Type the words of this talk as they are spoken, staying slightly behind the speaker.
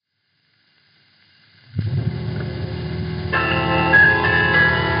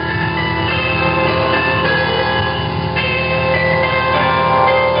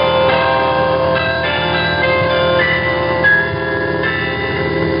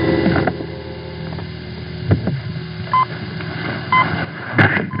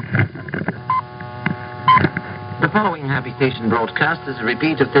following Happy Station broadcast is a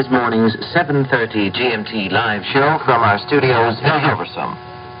repeat of this morning's 7:30 GMT live show from our studios in Hilversum.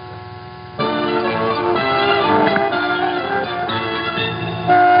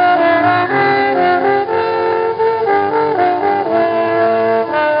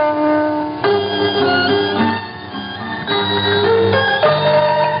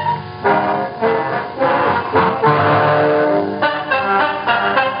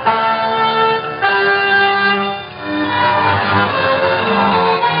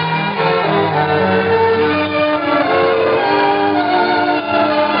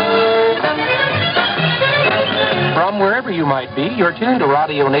 You might be. You're tuned to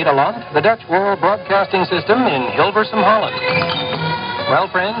Radio Nederland, the Dutch World Broadcasting System in Hilversum, Holland. Well,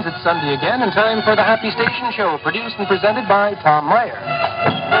 friends, it's Sunday again and time for the Happy Station Show, produced and presented by Tom Meyer.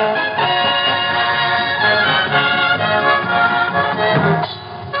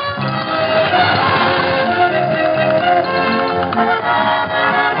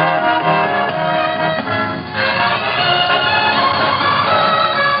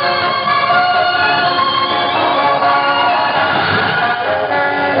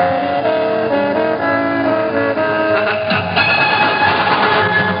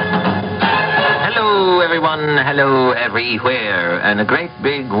 Hello everywhere, and a great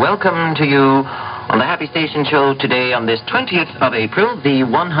big welcome to you on the Happy Station Show today on this 20th of April, the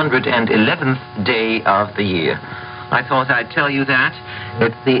 111th day of the year. I thought I'd tell you that.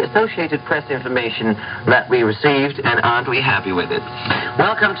 It's the Associated Press information that we received, and aren't we happy with it?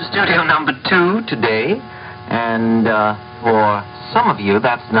 Welcome to studio number 2 today, and for some of you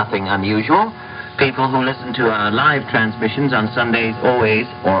that's nothing unusual. People who listen to our live transmissions on Sundays always,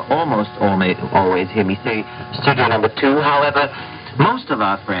 or almost always, hear me say studio number 2. However, most of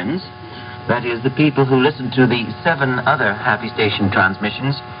our friends, that is the people who listen to the 7 other Happy Station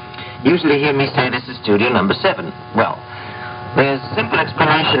transmissions, usually hear me say this is studio number 7. Well, there's a simple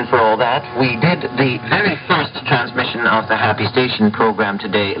explanation for all that. We did the very first transmission of the Happy Station program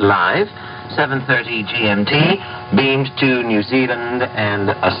today live, 7:30 GMT, beamed to New Zealand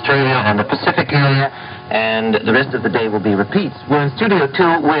and Australia and the Pacific area, and the rest of the day will be repeats. We're in Studio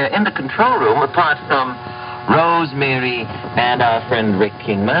 2. We're in the control room, apart from Rosemary and our friend Rick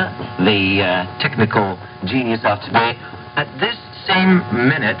Kingma, the technical genius of today. At this same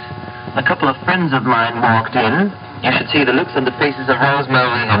minute, a couple of friends of mine walked in. You should see the looks on the faces of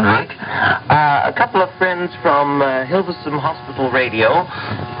Rosemary and Rick. A couple of friends from Hilversum Hospital Radio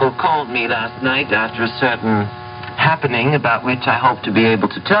who called me last night after a certain happening about which I hope to be able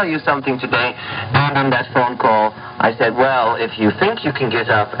to tell you something today. And on that phone call, I said, well, if you think you can get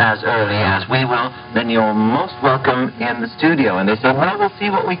up as early as we will, then you're most welcome in the studio. And they said, well, we'll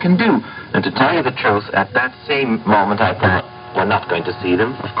see what we can do. And to tell you the truth, at that same moment I thought, we're not going to see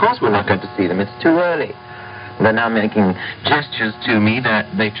them. Of course we're not going to see them. It's too early. They're now making gestures to me that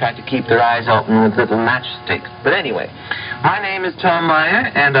they try to keep their eyes open with little matchsticks. But anyway, my name is Tom Meyer,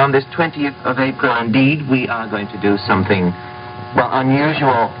 and on this 20th of April, indeed, we are going to do something, well,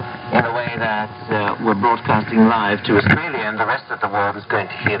 unusual in a way that we're broadcasting live to Australia, and the rest of the world is going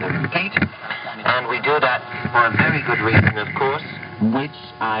to hear the repeat. And we do that for a very good reason, of course, which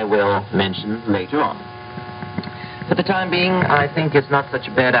I will mention later on. For the time being, I think it's not such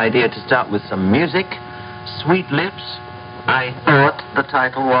a bad idea to start with some music. Sweet Lips, I thought the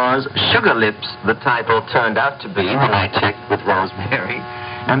title was. Sugar Lips, the title turned out to be when I checked with Rosemary.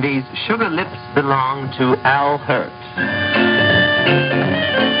 And these Sugar Lips belong to Al Hurt.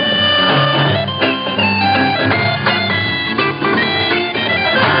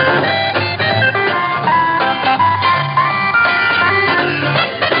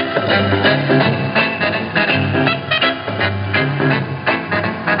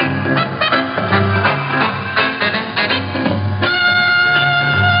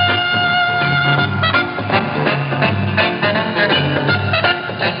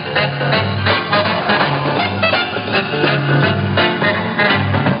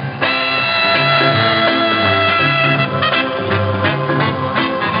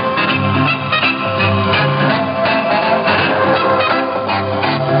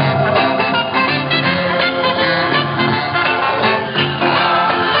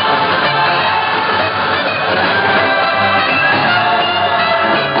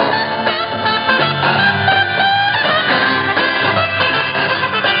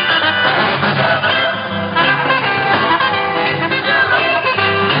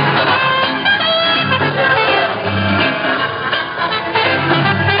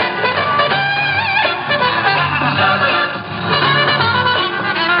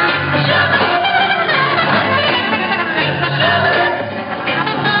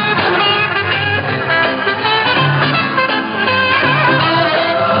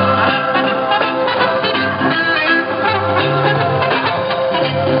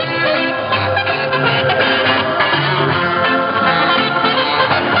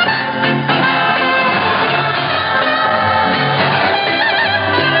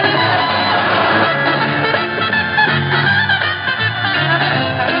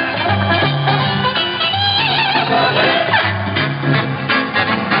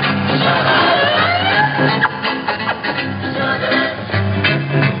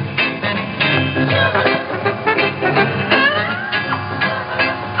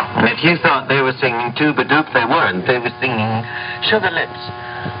 And if you thought they were singing Tuba-Doop, they weren't. They were singing Sugar Lips.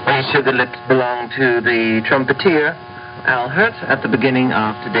 These Sugar Lips belong to the trumpeter, Al Hurt, at the beginning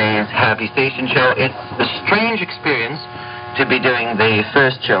of today's Happy Station Show. It's a strange experience to be doing the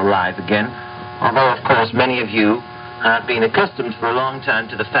first show live again, although, of course, many of you have been accustomed for a long time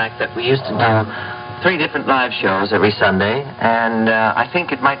to the fact that we used to do 3 different live shows every Sunday, and I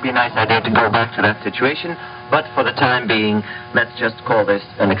think it might be a nice idea to go back to that situation, but for the time being, let's just call this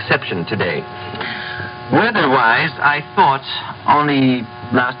an exception today. Weather-wise, I thought only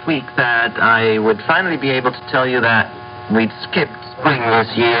last week that I would finally be able to tell you that we'd skipped spring this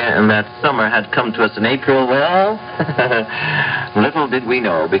year and that summer had come to us in April. Well, little did we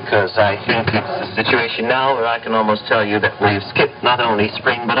know, because I think it's a situation now where I can almost tell you that we've skipped not only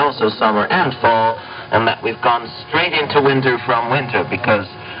spring but also summer and fall, and that we've gone straight into winter from winter, because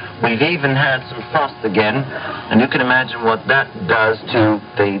we've even had some frost again, and you can imagine what that does to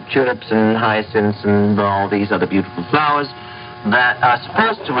the tulips and hyacinths and all these other beautiful flowers that are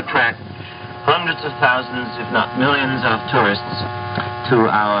supposed to attract hundreds of thousands, if not millions, of tourists to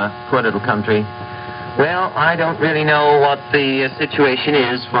our poor little country. Well, I don't really know what the situation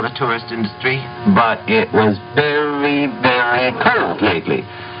is for the tourist industry, but it was very, very cold lately.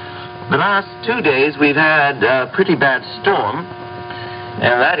 The last 2 days we've had a pretty bad storm,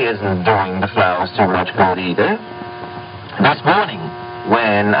 and that isn't doing the flowers too much good either. This morning,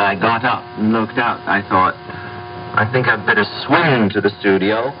 when I got up and looked out, I thought, I think I'd better swim to the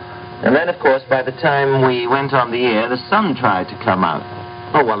studio. And then, of course, by the time we went on the air, the sun tried to come out.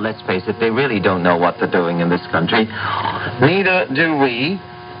 Oh, well, let's face it, they really don't know what they're doing in this country. Neither do we.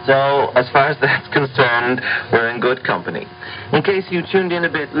 So, as far as that's concerned, we're in good company. In case you tuned in a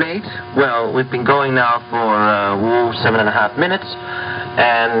bit late, well, we've been going now for 7.5 minutes.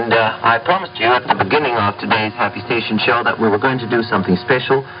 And I promised you at the beginning of today's Happy Station show that we were going to do something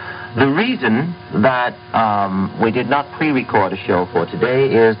special. The reason that we did not pre-record a show for today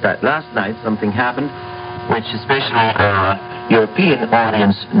is that last night something happened which especially our European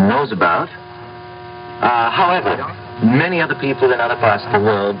audience knows about. However, many other people in other parts of the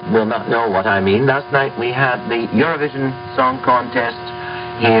world will not know what I mean. Last night we had the Eurovision Song Contest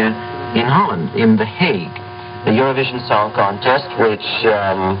here in Holland, in The Hague. The Eurovision Song Contest, which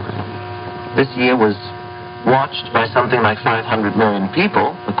this year was watched by something like 500 million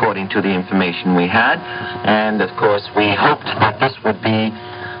people, according to the information we had. And, of course, we hoped that this would be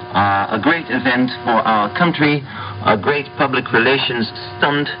a great event for our country, a great public relations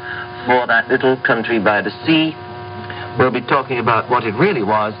stunt for that little country by the sea. We'll be talking about what it really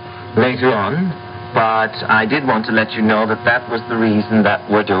was later on, but I did want to let you know that that was the reason that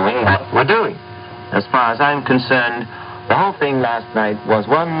we're doing what we're doing. As far as I'm concerned, the whole thing last night was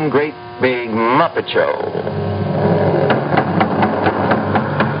one great big Muppet show.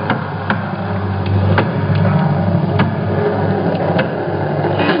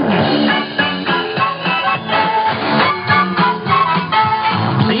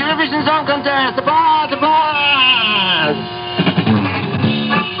 The Eurovision Song Contest, applause, applause!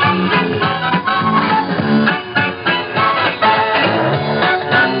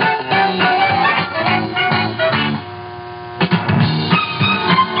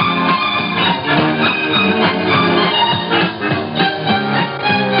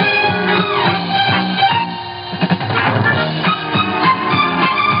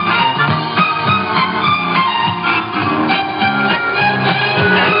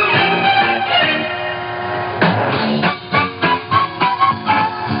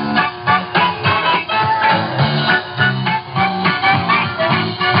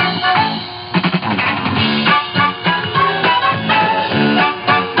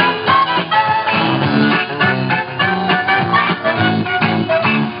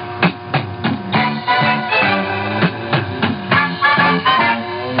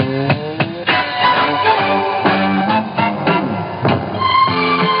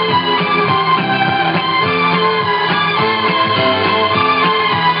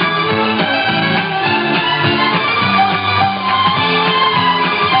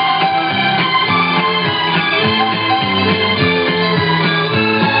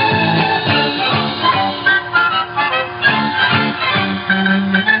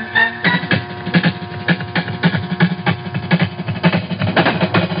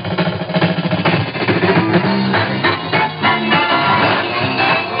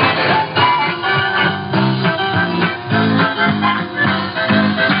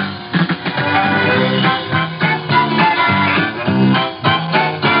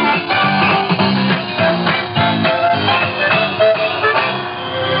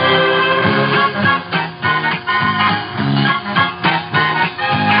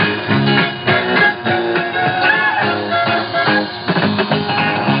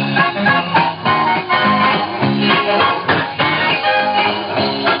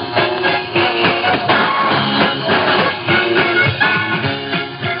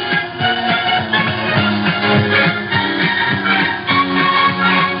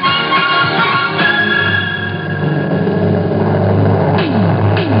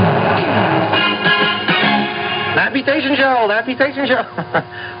 Station Show.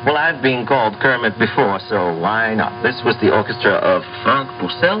 Well, I've been called Kermit before, so why not? This was the orchestra of Frank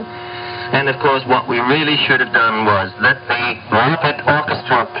Purcell. And, of course, what we really should have done was let the Muppet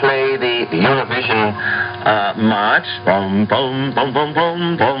Orchestra play the Eurovision march. Bum, bum, bum, bum,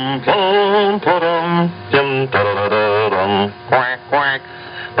 bum, bum, bum, ba-dum, dum, da-da-da-da-dum, quack, quack.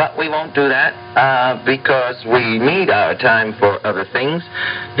 But we won't do that because we need our time for other things.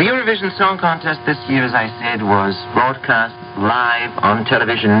 The Eurovision Song Contest this year, as I said, was broadcast live on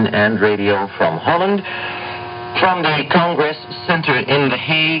television and radio from Holland. From the Congress Center in The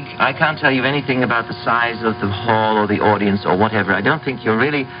Hague. I can't tell you anything about the size of the hall or the audience or whatever. I don't think you're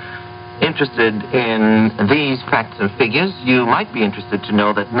really interested in these facts and figures. You might be interested to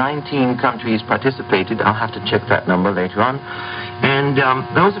know that 19 countries participated. I'll have to check that number later on. And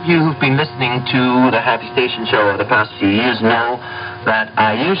those of you who've been listening to the Happy Station Show over the past few years know that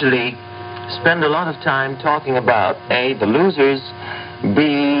I usually spend a lot of time talking about, A, the losers,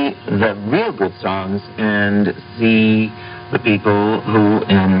 B, the real good songs, and C, the people who,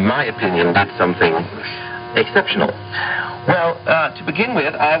 in my opinion, did something exceptional. Well, to begin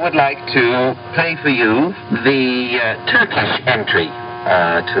with, I would like to play for you the Turkish entry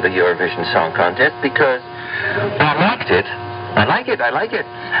to the Eurovision Song Contest because I liked it. I like it.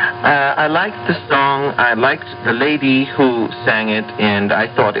 I liked the song. I liked the lady who sang it, and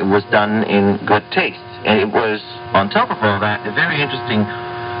I thought it was done in good taste. And it was, on top of all that, a very interesting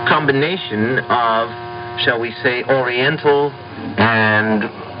combination of, shall we say, Oriental and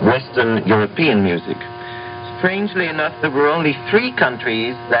Western European music. Strangely enough, there were only 3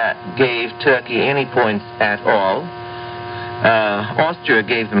 countries that gave Turkey any points at all. Austria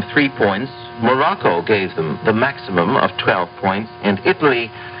gave them 3 points. Morocco gave them the maximum of 12 points. And Italy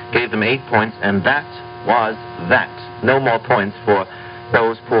gave them 8 points. And that was that. No more points for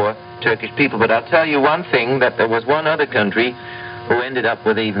those poor Turkish people. But I'll tell you one thing, that there was one other country who ended up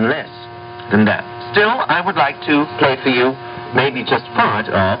with even less than that. Still, I would like to play for you maybe just part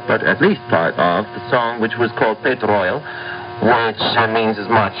of, but at least part of, the song which was called Petrol, which means as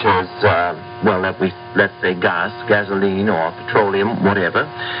much as, let's say gasoline or petroleum, whatever.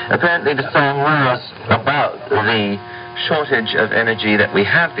 Apparently the song was about the shortage of energy that we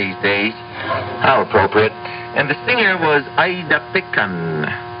have these days. How appropriate. And the singer was Ajda Pekkan.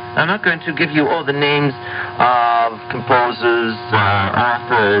 I'm not going to give you all the names of composers,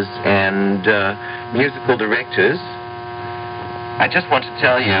 authors, and musical directors. I just want to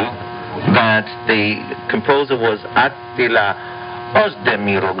tell you that the composer was Attila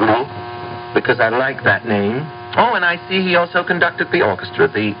Özdemiroglu, because I like that name. Oh, and I see he also conducted the orchestra,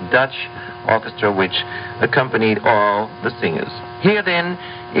 the Dutch orchestra, which accompanied all the singers. Here, then,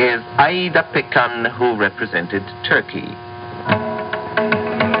 is Ajda Pekkan, who represented Turkey.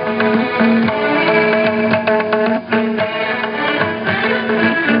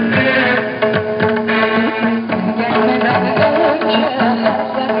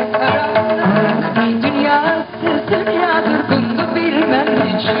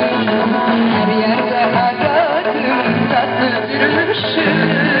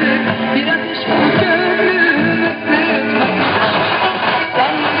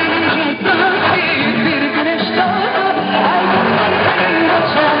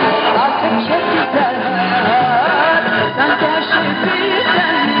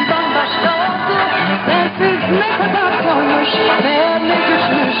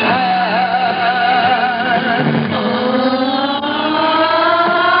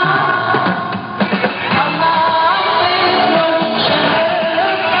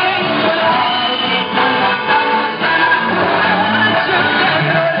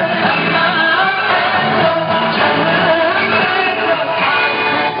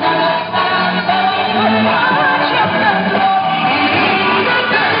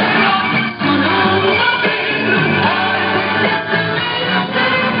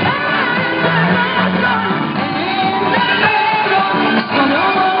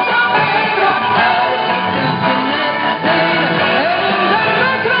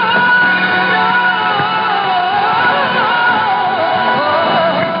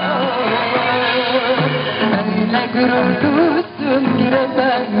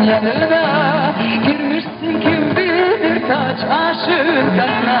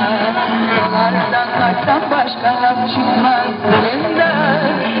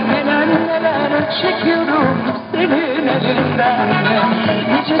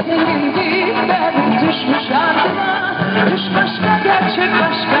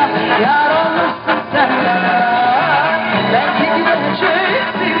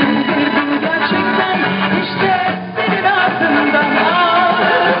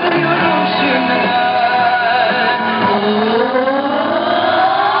 Oh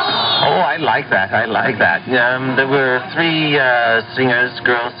like that. I like that. There were three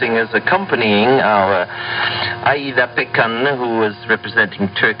girl singers, accompanying our Aida Pekan, who was representing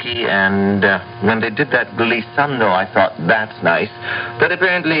Turkey, and when they did that glissando, I thought, that's nice. But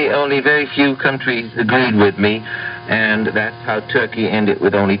apparently only very few countries agreed with me, and that's how Turkey ended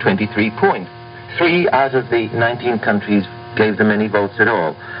with only 23 points. 3 out of the 19 countries gave them any votes at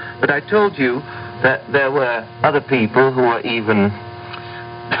all. But I told you that there were other people who were even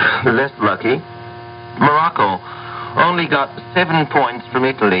less lucky. Morocco only got 7 points from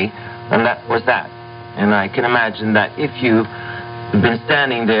Italy, and that was that. And I can imagine that if you've been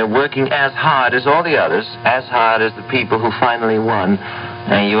standing there working as hard as all the others, as hard as the people who finally won,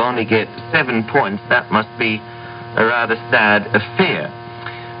 and you only get 7 points, that must be a rather sad affair.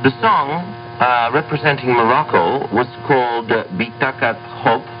 The song representing Morocco was called Bitakat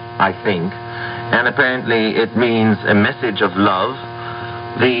Hope, I think, and apparently it means a message of love.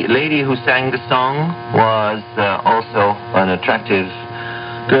 The lady who sang the song was also an attractive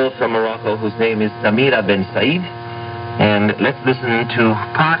girl from Morocco whose name is Samira Ben Said. And let's listen to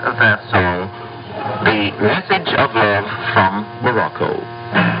part of that song, The Message of Love from Morocco.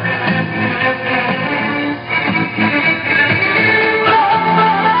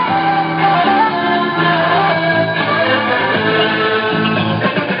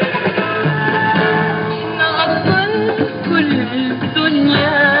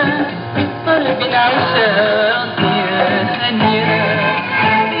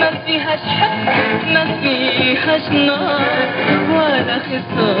 ولا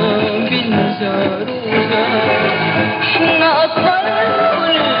خصام بالجار وجار حنا أطفال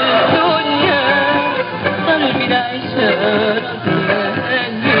كل الدنيا قلبي العيشة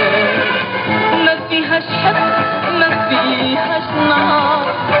راضية ما فيهاش حب ما فيهاش نار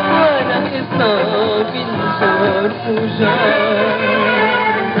ولا خصام بالجار وجار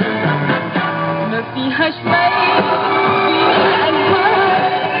ما فيهاش بيت فيها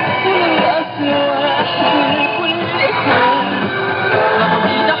أنوار كل الأفراح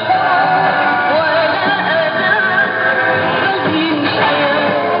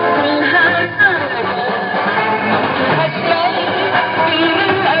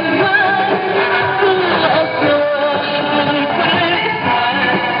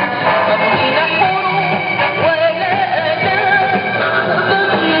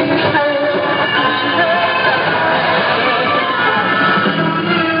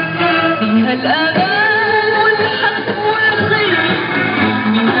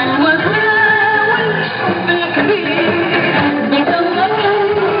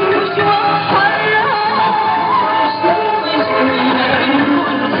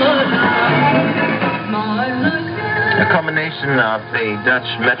Of the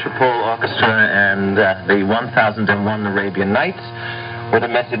Dutch Metropole Orchestra and the 1001 Arabian Nights with a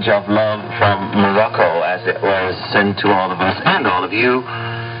message of love from Morocco, as it was sent to all of us and all of you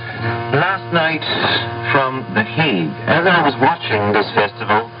last night from The Hague. As I was watching this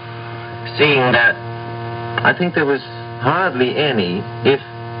festival, seeing that I think there was hardly any, if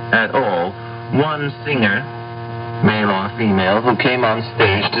at all, one singer, male or female, who came on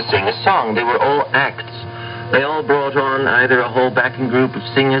stage to sing a song. They were all acts. They all brought on either a whole backing group of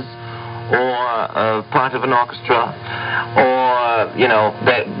singers or part of an orchestra, or,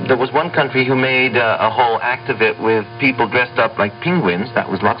 there was one country who made a whole act of it with people dressed up like penguins.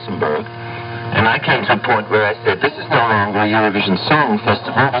 That was Luxembourg. And I came to a point where I said, this is no longer a Eurovision Song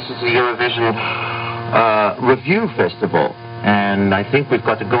Festival, this is a Eurovision Review Festival. And I think we've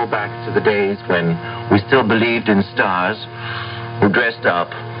got to go back to the days when we still believed in stars who dressed up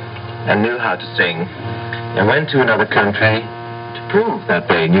and knew how to sing and went to another country to prove that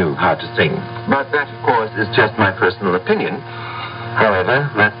they knew how to sing. But that, of course, is just my personal opinion.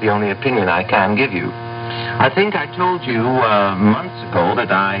 However, that's the only opinion I can give you. I think I told you months ago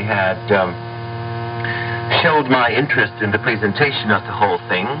that I had showed my interest in the presentation of the whole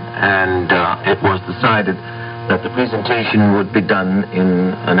thing, and it was decided that the presentation would be done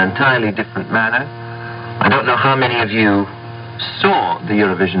in an entirely different manner. I don't know how many of you saw the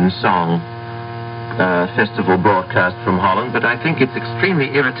Eurovision Song Festival broadcast from Holland, but I think it's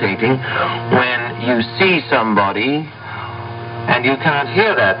extremely irritating when you see somebody and you can't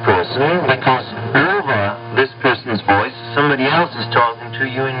hear that person because over this person's voice somebody else is talking to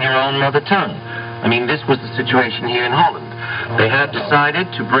you in your own mother tongue. I mean, this was the situation here in Holland. They had decided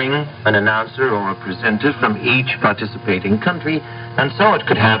to bring an announcer or a presenter from each participating country, and so it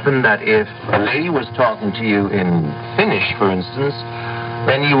could happen that if a lady was talking to you in Finnish, for instance,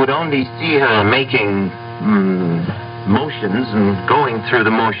 then you would only see her making motions and going through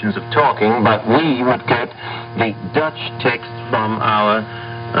the motions of talking, but we would get the Dutch text from our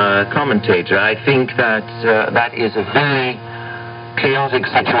commentator. I think that that is a very chaotic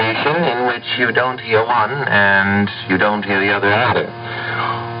situation in which you don't hear one and you don't hear the other either.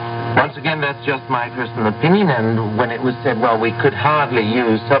 Once again, that's just my personal opinion, and when it was said, well, we could hardly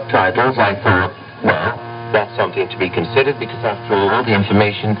use subtitles, I thought, well, that's something to be considered, because after all the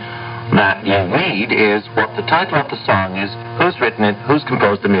information that you read is what the title of the song is, who's written it, who's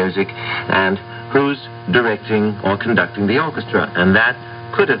composed the music, and who's directing or conducting the orchestra. And that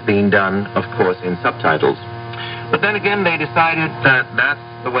could have been done, of course, in subtitles. But then again, they decided that that's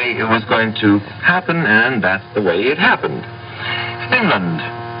the way it was going to happen, and that's the way it happened. Finland.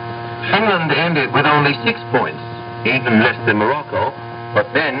 Finland ended with only 6 points, even less than Morocco, but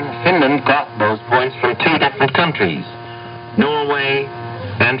then Finland got those points from 2 different countries, Norway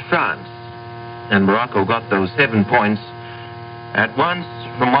and France. And Morocco got those 7 points at once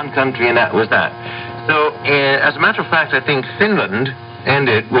from one country, and that was that. So, as a matter of fact, I think Finland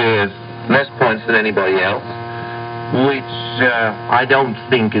ended with less points than anybody else, which I don't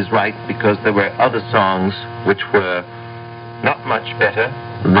think is right, because there were other songs which were not much better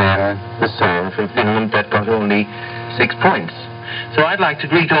than the song from Finland that got only 6 points. So I'd like to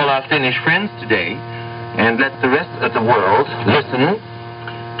greet all our Finnish friends today and let the rest of the world listen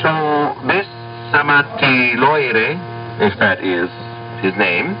to this Samatti Loire, if that is his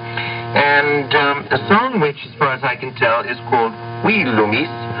name, and a song which, as far as I can tell, is called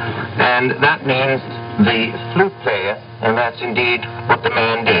Huilumis, and that means the flute player, and that's indeed what the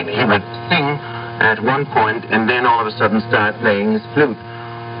man did. He would sing at one point and then all of a sudden start playing his flute.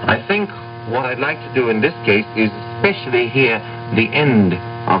 I think what I'd like to do in this case is especially hear the end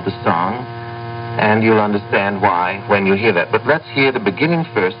of the song, and you'll understand why when you hear that. But let's hear the beginning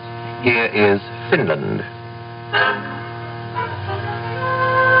first. Here is Finland.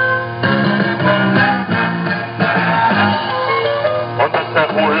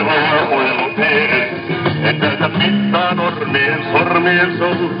 Sormien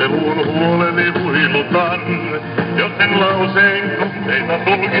souteluun huoleni huilutan. Jos en lauseen tunteita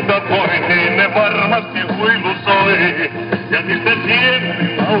tulkita voi, niin ne varmasti huilu soi. Ja sitten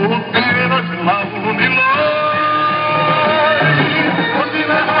pieni laulu pienoisen lauluni loi. Kun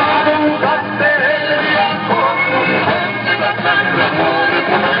sinä aamun katteeli ja kohtuni hansivät lämmö vuodet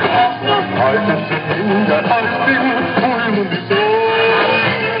mun aikuisi minkä taistin huiluni soi.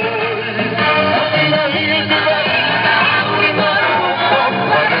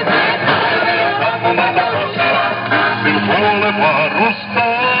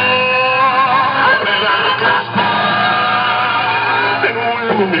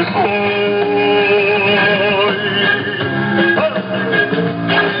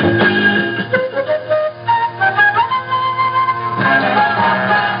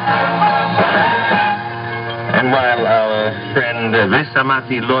 And while our friend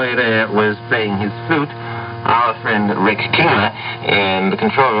Samatti Loire was playing his flute, our friend Rick Kingler in the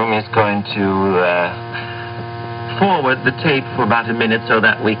control room is going to forward the tape for about a minute so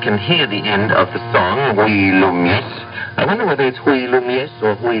that we can hear the end of the song, Huilumis. I wonder whether it's Huilumis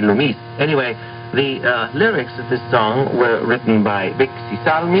or Huilumis. Anyway, the lyrics of this song were written by Viksi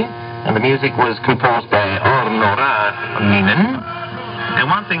Salmi, and the music was composed by Orno Raaninen. And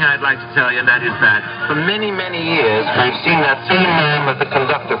one thing I'd like to tell you, and that is that for many, many years, we've seen that same name as the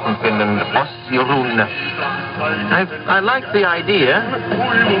conductor from Finland, Ossi Rune. I like the idea,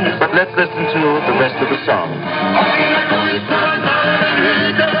 but let's listen to the rest of the song.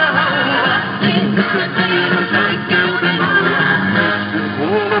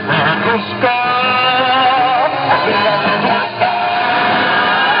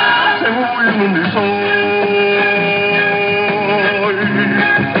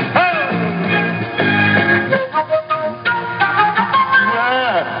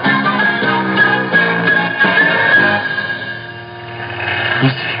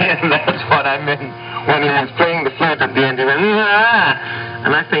 And that's what I meant when he was playing the flute at the end. He went, ah!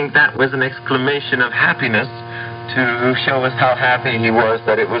 And I think that was an exclamation of happiness to show us how happy he was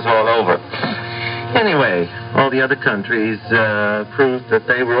that it was all over. Anyway, all the other countries proved that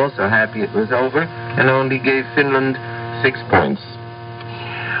they were also happy it was over and only gave Finland 6 points.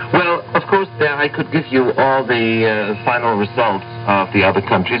 Well, of course, there I could give you all the final results of the other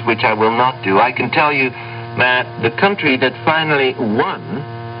countries, which I will not do. I can tell you that the country that finally won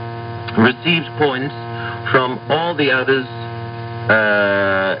received points from all the others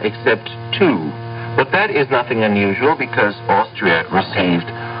except 2. But that is nothing unusual, because Austria received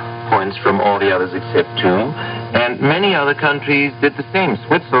points from all the others except 2, and many other countries did the same,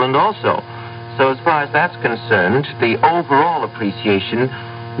 Switzerland also. So as far as that's concerned, the overall appreciation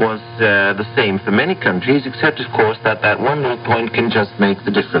was the same for many countries, except, of course, that one little point can just make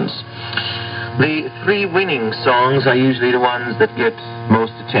the difference. The three winning songs are usually the ones that get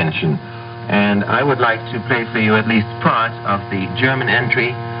most attention. And I would like to play for you at least part of the German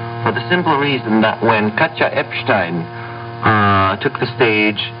entry for the simple reason that when Katja Epstein took the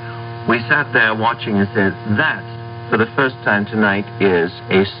stage, we sat there watching and said, that, for the first time tonight, is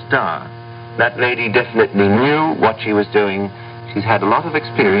a star. That lady definitely knew what she was doing. She's had a lot of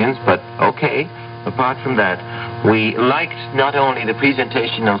experience, but okay. Apart from that, we liked not only the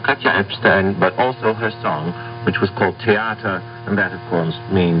presentation of Katja Epstein, but also her song, which was called Theater, and that, of course,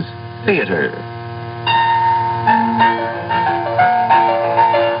 means theater.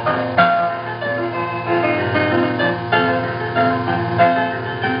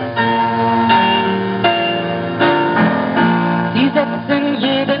 Sie setzen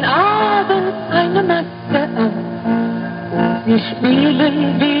jeden Abend eine Maske auf. Sie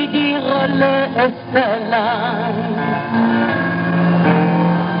spielen, wie die Rolle es verlangt.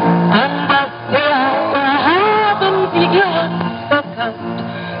 An das Theater haben sie ihr Herz verkauft.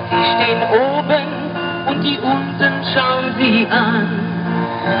 Sie stehen oben und die unten schauen sie an.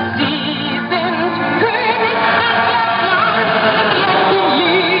 Sie sind König des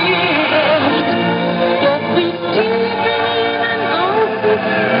Licht. Doch wie tief in ihnen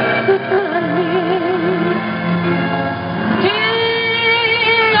aussieht, wird man nicht.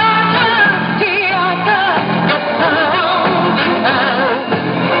 Theater, das Raum geht auf,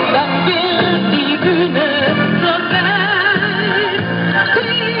 dann wird die Bühne zur Welt.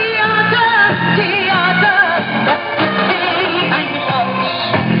 Theater, das ist wie ein Rausch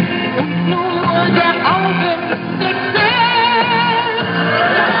und nur der Augenblick zählt.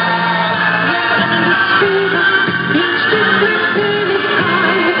 Während des Spiels im Stück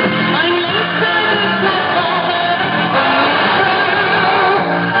Königreich ein letztes Mal vorne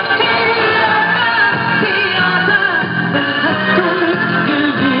Theater, das hast du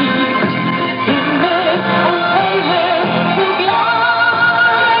geliebt, Himmel und Hölle zugleich.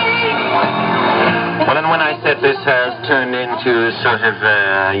 Well, and when I said this has turned into sort of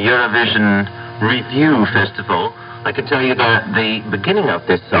a Eurovision review festival, I can tell you that the beginning of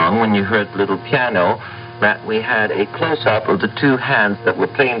this song, when you heard the little piano, that we had a close-up of the two hands that were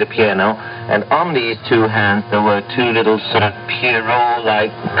playing the piano, and on these two hands there were two little sort of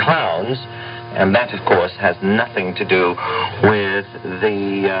Pierrot-like clowns, and that, of course, has nothing to do with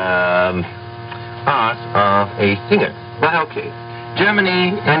the art of a singer. But okay.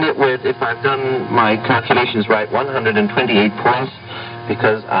 Germany ended with, if I've done my calculations right, 128 points,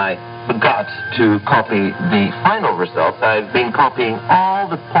 because I forgot to copy the final results. I've been copying all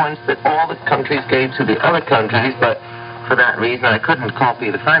the points that all the countries gave to the other countries, but for that reason I couldn't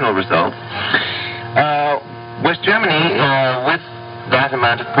copy the final results. West Germany, with that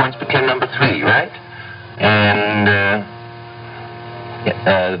amount of points, became number 3, right? And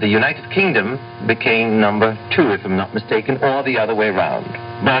the United Kingdom became number 2, if I'm not mistaken, or the other way around.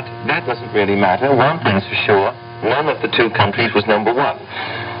 But that doesn't really matter. One thing's for sure, none of the two countries was number 1.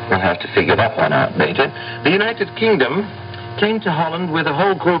 We'll have to figure that one out later. The United Kingdom came to Holland with a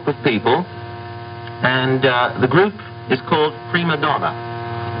whole group of people, and the group is called Prima Donna.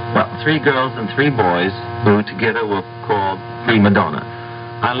 Well, 3 girls and 3 boys who together were called Prima Donna.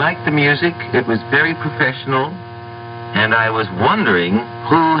 I liked the music. It was very professional. And I was wondering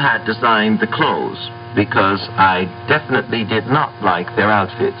who had designed the clothes, because I definitely did not like their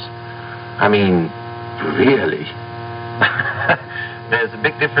outfits. I mean, really. There's a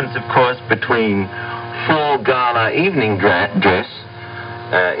big difference, of course, between full gala evening dress.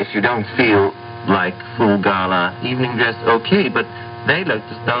 If you don't feel like full gala evening dress, okay, but they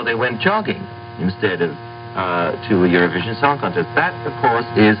looked as though they went jogging instead of to a Eurovision Song Contest. That, of course,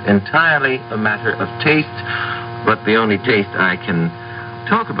 is entirely a matter of taste. But the only taste I can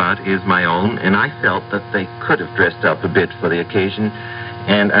talk about is my own, and I felt that they could have dressed up a bit for the occasion,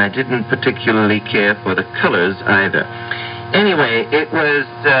 and I didn't particularly care for the colors either. Anyway, it was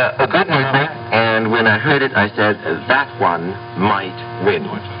a good number, and when I heard it, I said, that one might win.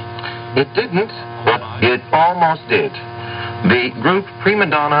 It didn't, but it almost did. The group Prima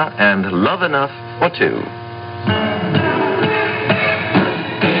Donna and Love Enough for Two.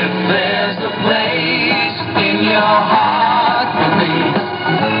 If there's a place in your heart for me,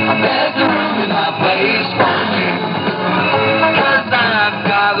 there's a room in my place for you, 'cause I've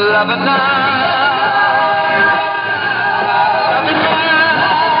got love enough.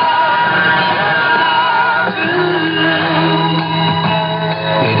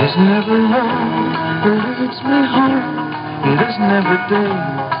 It is never love that leads me home. It is never day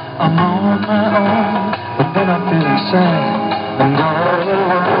I'm on my own, but then I'm feeling sad and all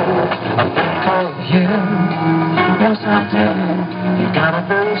alone, I think of you. Yes, I do. You got a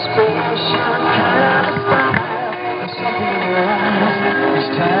very special kind of style. There's something in your eyes. It's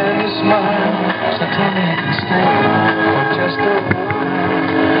time to smile. So tell me if you stay for just a while.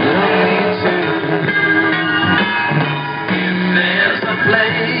 Love me too. If there's a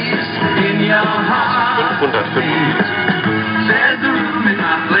place in your heart, 575. there's a room in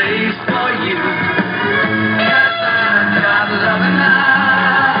my place for you. 'Cause I've got love and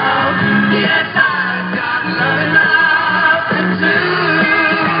love. Yes, I've got love and love too.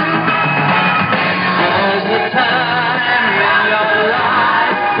 There's a time in your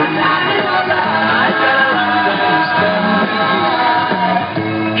life when I don't understand you.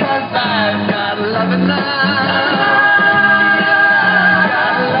 'Cause I've got love and love. I've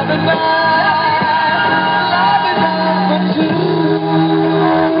got love and love for two.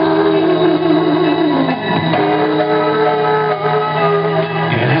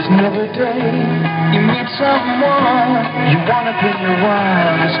 It is another day, you meet someone, you want to pin your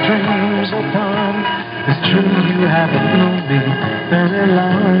wildest dreams upon. It's true you haven't known me very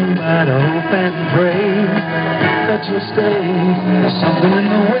long, but I hope and pray that you'll stay. There's something in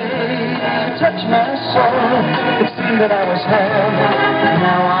the way you touch my soul. It seemed that I was held,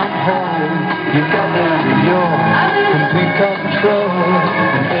 now I'm whole. You got me under your complete control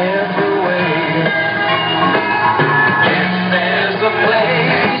in every way. If there's a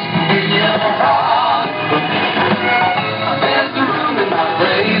place in your heart for me, there's a room in my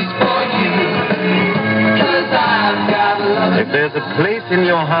place for you. 'Cause I've got love. If there's a place in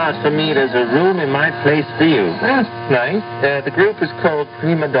your heart for me, there's a room in my place for you. That's nice. The group is called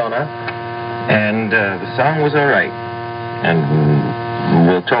Prima Donna, and the song was all right. And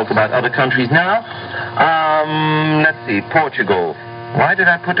we'll talk about other countries now. Let's see, Portugal. Why did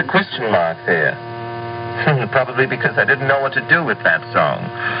I put a question mark there? Probably because I didn't know what to do with that song.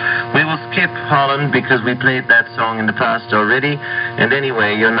 We will skip Holland because we played that song in the past already. And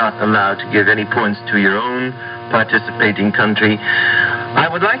anyway, you're not allowed to give any points to your own participating country. I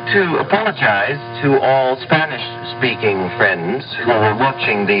would like to apologize to all Spanish-speaking friends who were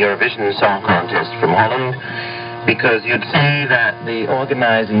watching the Eurovision Song Contest from Holland, because you'd say that the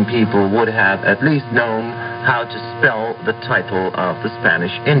organizing people would have at least known how to spell the title of the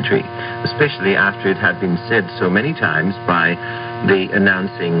Spanish entry, especially after it had been said so many times by the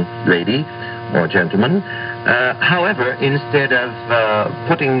announcing lady or gentleman. However, instead of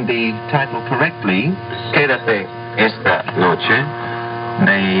putting the title correctly, Quédate esta noche,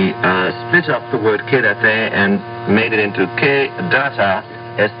 they split up the word quédate and made it into Quédate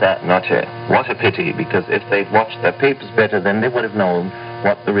esta noche. What a pity, because if they'd watched their papers better, then they would have known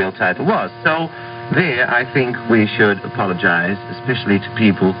what the real title was. So there, I think we should apologize, especially to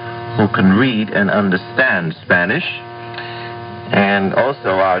people who can read and understand Spanish. And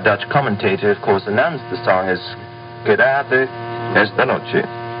also our Dutch commentator, of course, announced the song as Quédate esta noche,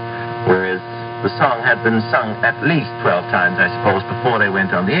 whereas the song had been sung at least 12 times, I suppose, before they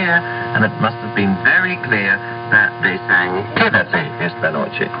went on the air, and it must have been very clear that they sang Quédate esta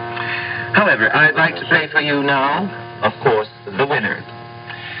noche. However, I'd like to play for you now, of course, the winner.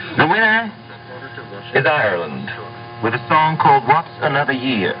 The winner is Ireland, with a song called What's Another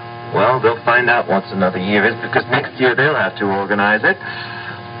Year. Well, they'll find out what's another year is, because next year they'll have to organize it.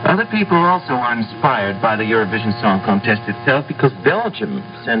 Other people also are inspired by the Eurovision Song Contest itself, because Belgium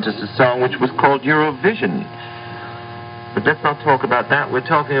sent us a song which was called Eurovision. But let's not talk about that. We're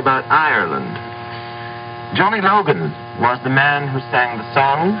talking about Ireland. Johnny Logan was the man who sang the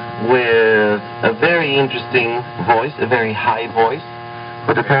song with a very interesting voice, a very high voice,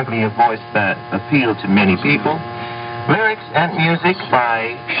 but apparently a voice that appealed to many people. Lyrics and music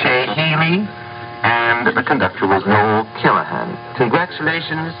by Shay Healy, and the conductor was Noel Killahan.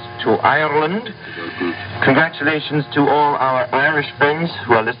 Congratulations to Ireland. Congratulations to all our Irish friends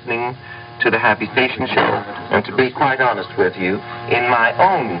who are listening to the Happy Station Show. And to be quite honest with you, in my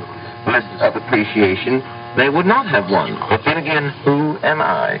own list of appreciation, they would not have won. But then again, who am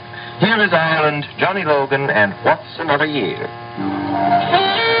I? Here is Ireland, Johnny Logan, and What's Another Year?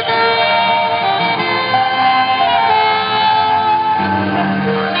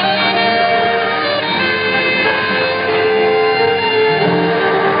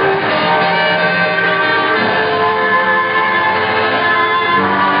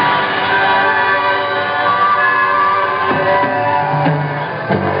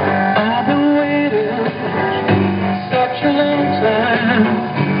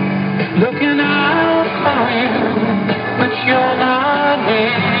 Looking out for you, but you're not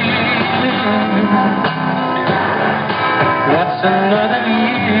here. What's another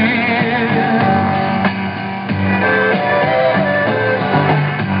year?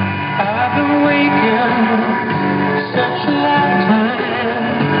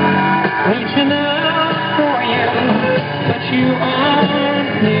 you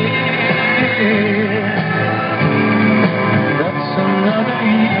aren't near. What's another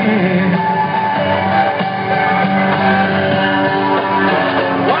year?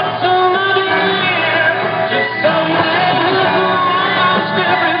 What's another year to someone who lost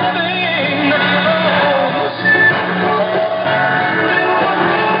everything that he loves?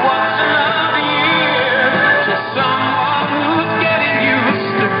 What's another year to someone who's getting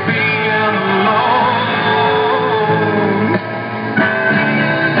used to being alone?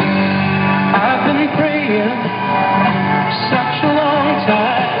 I've been praying such a long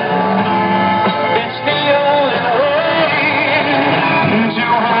time. It's the only way to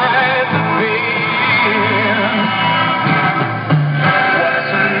hide the fear.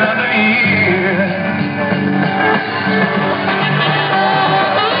 What's another year?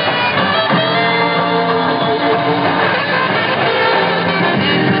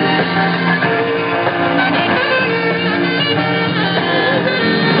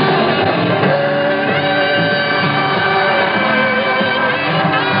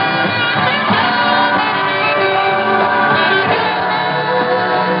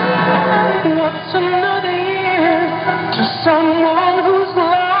 What's another year to someone who's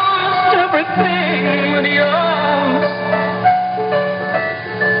lost everything with yours?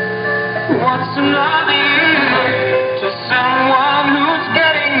 What's another year to someone who's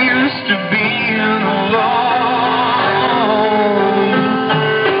getting used to being alone?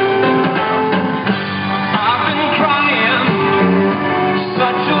 I've been crying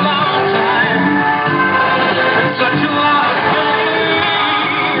such a long time, such a lot of pain,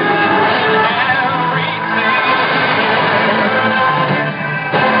 everything. What's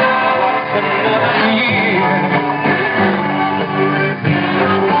another year?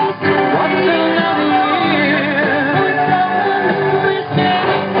 What's another year?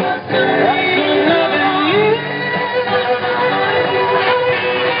 What's another year?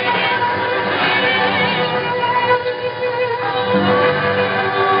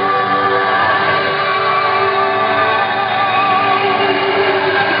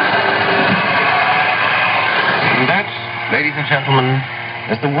 And that, ladies and gentlemen,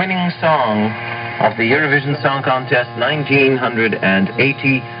 is the winning song of the Eurovision Song Contest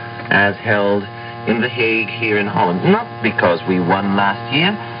 1980 as held in The Hague here in Holland. Not because we won last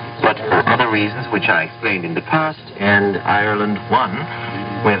year, but for other reasons which I explained in the past, and Ireland won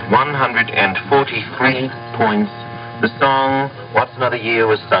with 143 points. The song What's Another Year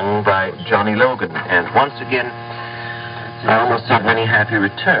was sung by Johnny Logan, and once again I almost said many happy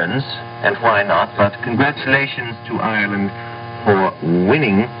returns, and why not, but congratulations to Ireland for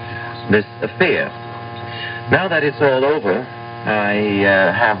winning this affair. Now that it's all over, I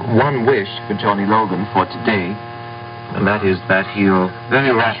have one wish for Johnny Logan for today, and that is that he'll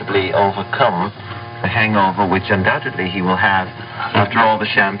very rapidly overcome the hangover which undoubtedly he will have after all the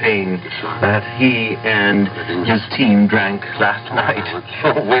champagne that he and his team drank last night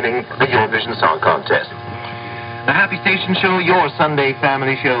for winning the Eurovision Song Contest. The Happy Station Show, your Sunday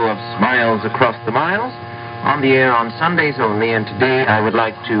family show of smiles across the miles, on the air on Sundays only, and today I would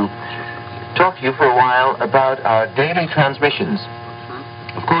like to talk to you for a while about our daily transmissions.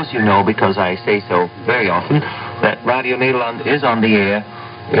 Of course you know, because I say so very often, that Radio Nederland is on the air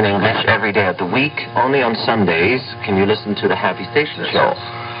in English every day of the week. Only on Sundays can you listen to the Happy Station Show.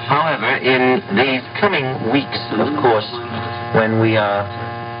 However, in these coming weeks, of course, when we are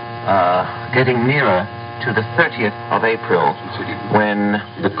getting nearer to the 30th of April, when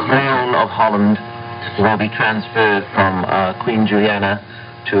the crown of Holland will be transferred from Queen Juliana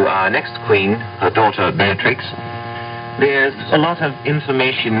to our next queen, her daughter Beatrix, there's a lot of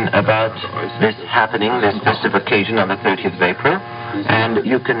information about this happening, this festive occasion on the 30th of April, and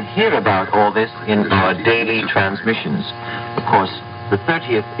you can hear about all this in our daily transmissions. Of course, the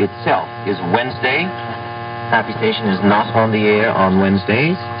 30th itself is Wednesday. Happy Station is not on the air on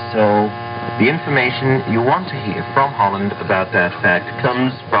Wednesdays, so the information you want to hear from Holland about that fact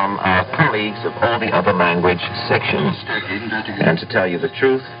comes from our colleagues of all the other language sections. And to tell you the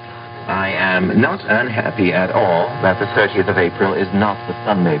truth, I am not unhappy at all that the 30th of April is not the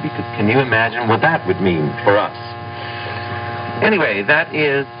Sunday, because can you imagine what that would mean for us? Anyway, that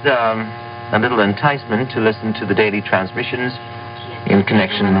is a little enticement to listen to the daily transmissions in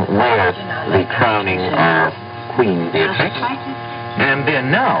connection with the crowning of Queen Beatrix. And then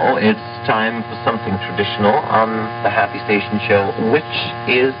now it's time for something traditional on the Happy Station Show, which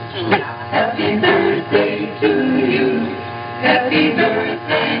is this. Happy birthday to you. Happy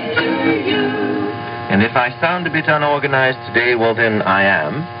birthday to you. And if I sound a bit unorganized today, well then I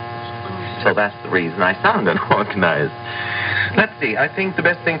am. So that's the reason I sound unorganized. Let's see, I think the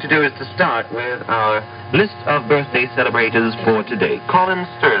best thing to do is to start with our list of birthday celebrators for today. Colin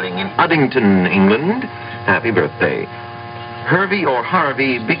Sterling in Uddington, England. Happy birthday. Hervey or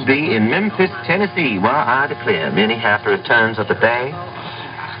Harvey Bigby in Memphis, Tennessee. Well, I declare, many happy returns of the day.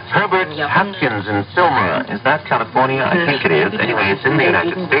 Herbert Hopkins in Silmar. Is that California? I think it is. Anyway, it's in the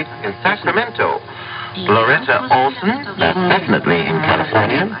United States, in Sacramento. Loretta Olson, that's definitely in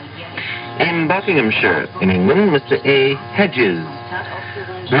California. In Buckinghamshire, in England, Mr. A. Hedges.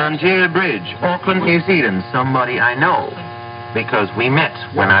 Mangere Bridge, Auckland, New Zealand. Somebody I know, because we met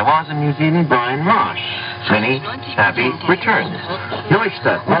when I was in New Zealand, Brian Marsh. Many happy returns.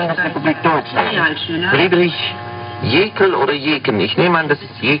 Neustadt, Bundesrepublik Deutschland. Friedrich Jekel oder Jeken. Ich nehme an, dass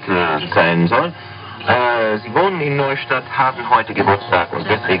es Jekel sein soll. Sie wohnen in Neustadt, haben heute Geburtstag und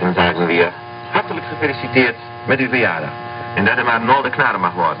deswegen sagen wir hartelijk gefeliciteerd met uw verjaardag. En dat er maar een oude knader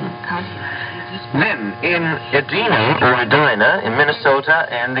mag worden. Then, in Edina, or Edina, in Minnesota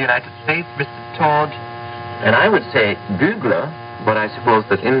and the United States, Mr. Todd, and I would say bugler, but I suppose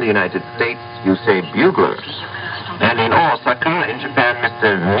that in the United States you say buglers. And in Osaka, in Japan,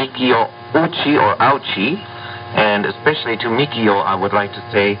 Mr. Mikio Uchi or Auchi, and especially to Mikio, I would like to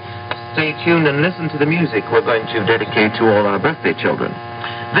say, stay tuned and listen to the music we're going to dedicate to all our birthday children.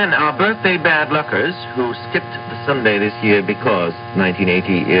 Then our birthday bad luckers, who skipped the Sunday this year because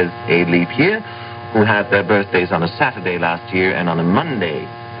 1980 is a leap year, who had their birthdays on a Saturday last year and on a Monday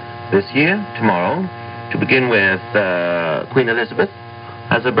this year, tomorrow. To begin with, Queen Elizabeth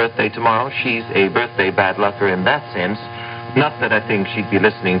has a birthday tomorrow. She's a birthday bad lucker in that sense. Not that I think she'd be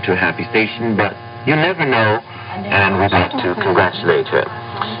listening to Happy Station, but you never know, and we'd like to congratulate her.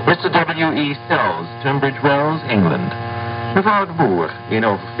 Mr. W.E. Sells, Tunbridge Wells, England. Mevrouw de Boer in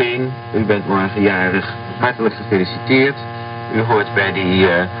Overveen, u bent morgen jarig. Hartelijk gefeliciteerd. U hoort bij die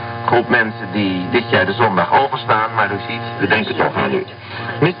groep mensen die dit jaar de zondag overstaan, maar u ziet, we denken toch aan u.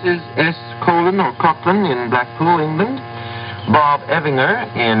 Mrs. S. Colin or Cochran in Blackpool, England. Bob Evinger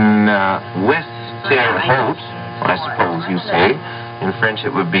in West Terre Haute, I suppose you say. In French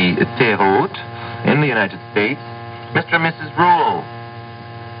it would be Terre Haute, in the United States. Mr. and Mrs. Rule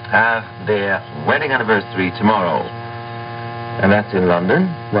have their wedding anniversary tomorrow. And that's in London.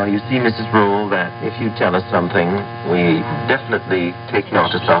 Well, you see, Mrs. Rule, that if you tell us something, we definitely take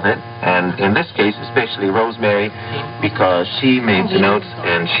notice of it. And in this case, especially Rosemary, because she made the notes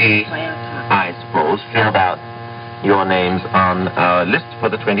and she, I suppose, filled out your names on our list for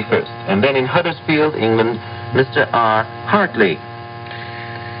the 21st. And then in Huddersfield, England, Mr. R. Hartley.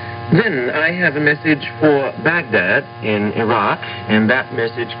 Then I have a message for Baghdad in Iraq, and that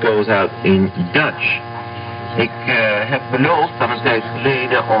message goes out in Dutch. Ik heb beloofd van een tijd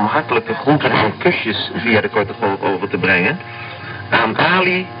geleden om hartelijke groeten en kusjes via de korte golf over te brengen aan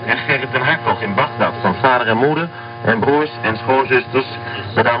Ali en Gerrit en Hartog in Bagdad, van vader en moeder en broers en schoonzusters,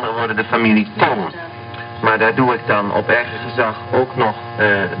 met andere woorden de familie Tom. Maar daar doe ik dan op eigen gezag ook nog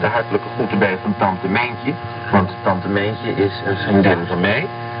de hartelijke groeten bij van tante Meentje, want tante Meentje is een vriendin van mij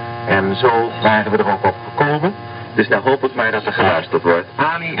en zo waren we er ook op gekomen. Dus nou hoop ik maar dat er geluisterd wordt.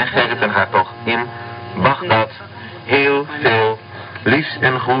 Ali en Gerrit en Hartog in Bagdad, heel veel liefs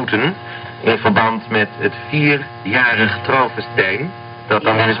en groeten in verband met het 4-jarig trouwfestijn, dat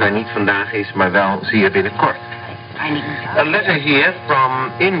dan weliswaar niet vandaag is, maar wel zeer binnenkort. A letter here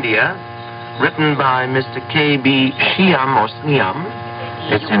from India, written by Mr. K.B. Shyam or Sniam.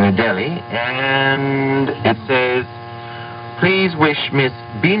 It's in New Delhi, and it says, please wish Miss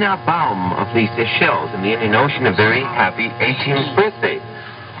Bina Baum of the Seychelles in the Indian Ocean a very happy 18th birthday.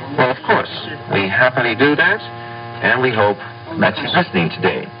 Well, of course, we happily do that, and we hope that she's listening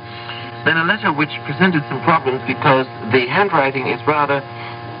today. Then a letter which presented some problems because the handwriting is rather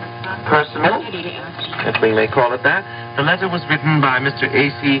personal, if we may call it that. The letter was written by Mr.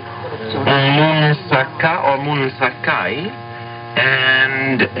 A.C. Munsaka or Munsakai,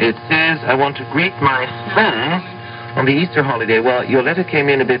 and it says, I want to greet my friends on the Easter holiday. Well, your letter came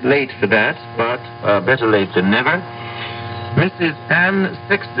in a bit late for that, but better late than never. Mrs. Anne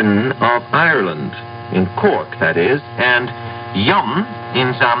Sexton of Ireland, in Cork, that is, and Jan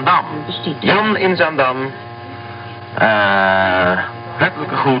in Zaandam. Jan in Zaandam,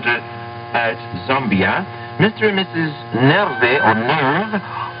 hartelijke groeten uit Zambia. Mr. and Mrs. Nerve, or Nerve,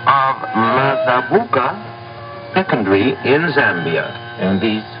 of Mazabuka Secondary in Zambia. And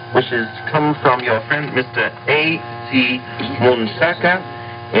these wishes come from your friend, Mr. A.C. Munsaka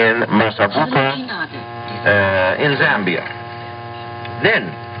in Mazabuka in Zambia.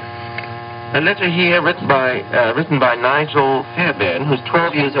 Then, a letter here written by Nigel Fairbairn, who's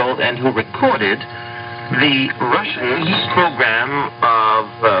 12 years old and who recorded the Russian program of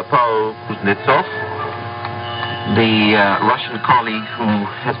Paul Kuznetsov, the Russian colleague who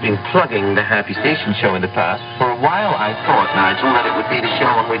has been plugging the Happy Station show in the past. For a while I thought, Nigel, that it would be the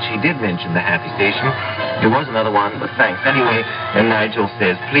show on which he did mention the Happy Station. There was another one, but thanks anyway. And Nigel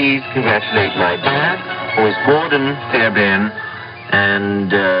says, please congratulate my dad, who is Gordon Fairbairn,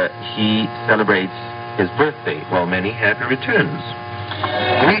 and he celebrates his birthday. Well, many happy returns.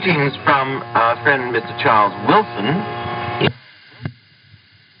 Greetings from our friend Mr. Charles Wilson,